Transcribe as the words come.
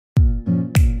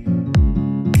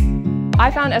I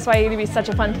found SYU to be such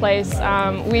a fun place.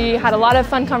 We had a lot of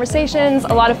fun conversations,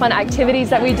 a lot of fun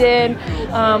activities that we did.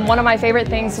 One of my favorite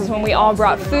things was when we all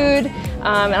brought food,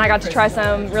 and I got to try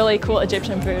some really cool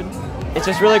Egyptian food. It's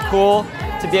just really cool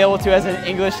to be able to, as an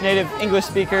native English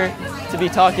speaker, to be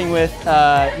talking with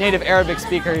native Arabic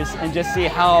speakers and just see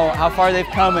how far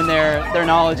they've come in their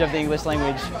knowledge of the English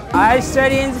language. I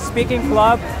study in the speaking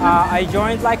club. I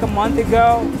joined like a month ago.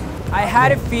 I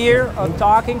had a fear of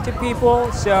talking to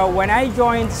people, so when I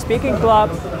joined the speaking club,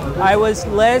 I was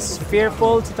less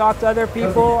fearful to talk to other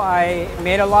people. I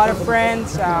made a lot of friends.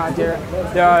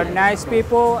 They're nice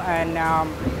people, and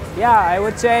yeah, I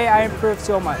would say I improved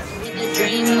so much.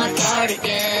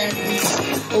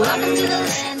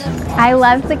 I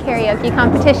loved the karaoke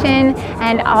competition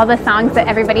and all the songs that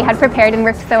everybody had prepared and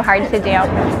worked so hard to do.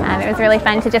 It was really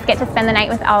fun to just get to spend the night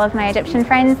with all of my Egyptian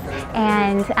friends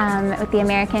and with the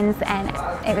Americans, and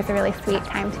it was a really sweet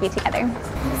time to be together.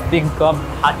 سبيكينج كلوب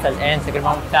حتى الآن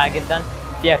تجربة ممتعة جدا،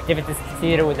 فيها اكتيفيتيز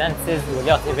كتير ودانسز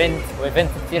وليات ايفنت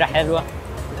كتيرة حلوة،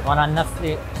 وأنا عن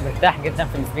نفسي مرتاح جدا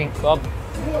في السبيكينج كلوب،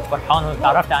 فرحان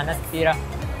واتعرفت على ناس كتيرة،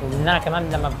 وإن أنا كمان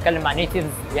لما بتكلم مع نيتيفز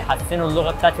بيحسنوا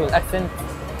اللغة بتاعتي والأكسنت.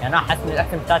 يعني أنا حاسس إن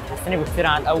الأكسنت بتاعتي حسني بكتير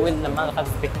عن الأول لما أنا دخلت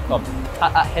سبيكينج كلوب.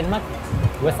 حقق حلمك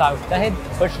واسعى واجتهد،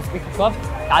 خش سبيكينج كلوب،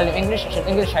 اتعلم انجلش عشان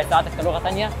الانجلش هيساعدك كلغة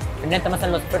تانية، إن أنت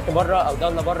مثلا لو سافرت بره أو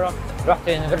دولة بره، رحت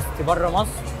يونيفرسيتي بره مصر،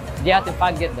 دي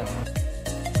هتنفعك جدا.